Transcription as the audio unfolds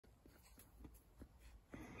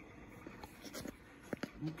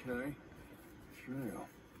Okay. Trail.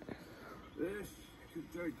 This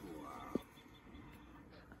could take a while.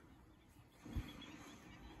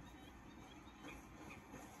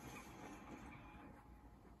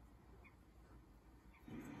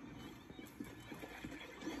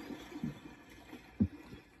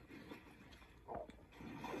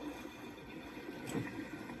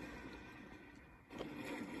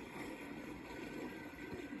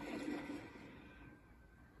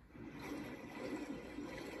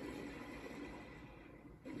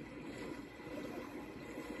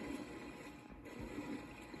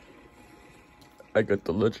 I got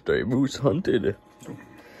the legendary moose hunted.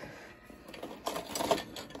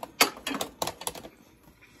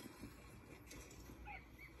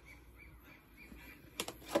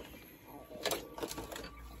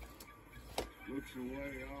 Looks a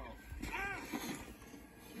way off.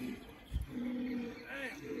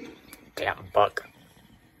 Damn buck.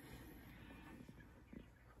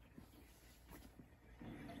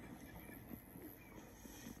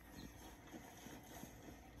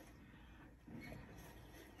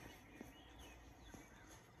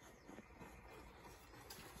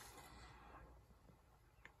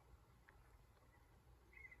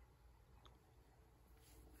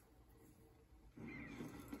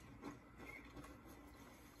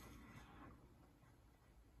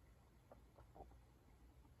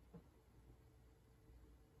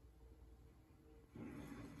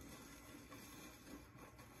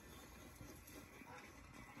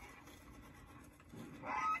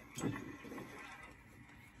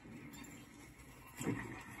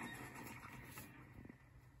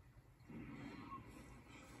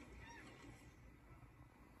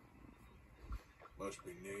 Must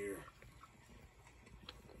be near.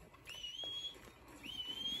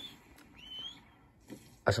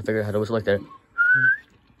 I should figure out how to whistle like that.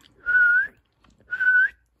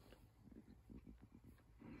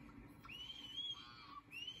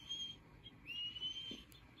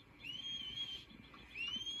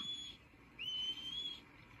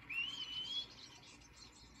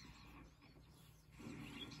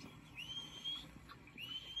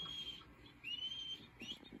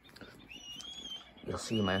 You'll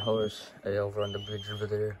see my horse over on the bridge over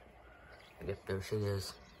there. Yep, there she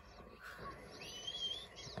is.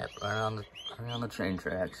 Yep, right on the train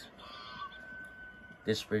tracks.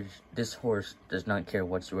 This horse does not care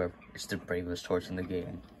whatsoever. It's the bravest horse in the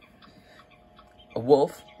game. A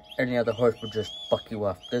wolf, any other horse would just fuck you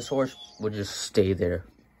off. This horse would just stay there.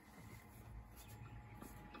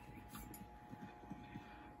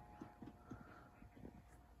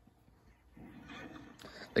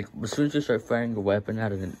 Like, as soon as you start firing a weapon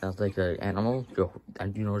at an animal,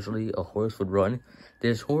 and usually a horse would run.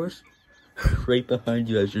 This horse, right behind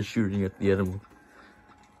you as you're shooting at the animal.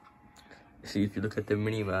 See, if you look at the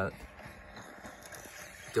mini map,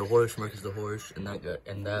 the horse marks the horse, and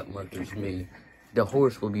that marks me. The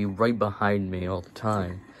horse will be right behind me all the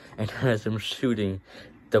time, and as I'm shooting,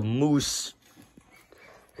 the moose,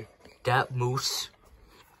 that moose,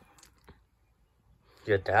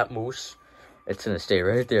 it's gonna stay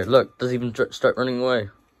right there. Look, doesn't even start running away.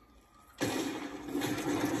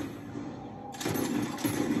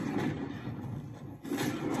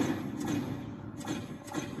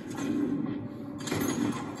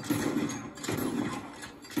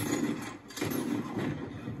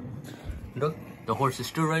 Look, the horse is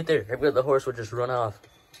still right there. I bet the horse would just run off.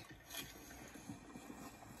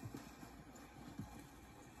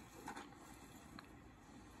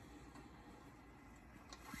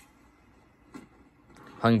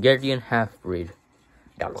 Hungarian half-breed.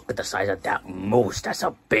 Now look at the size of that moose. That's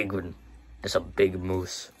a big one. That's a big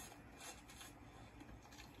moose.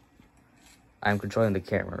 I'm controlling the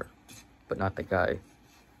camera, but not the guy.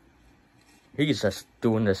 He's just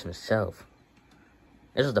doing this himself.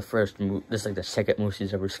 This is the first moose. This is like the second moose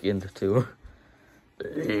he's ever skinned too.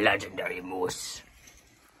 Legendary moose.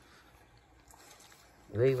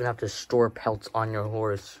 You even have to store pelts on your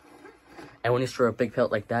horse. And when you store a big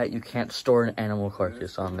pelt like that, you can't store an animal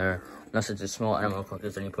carcass on there. Unless it's a small animal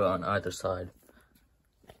carcass, then you put it on either side.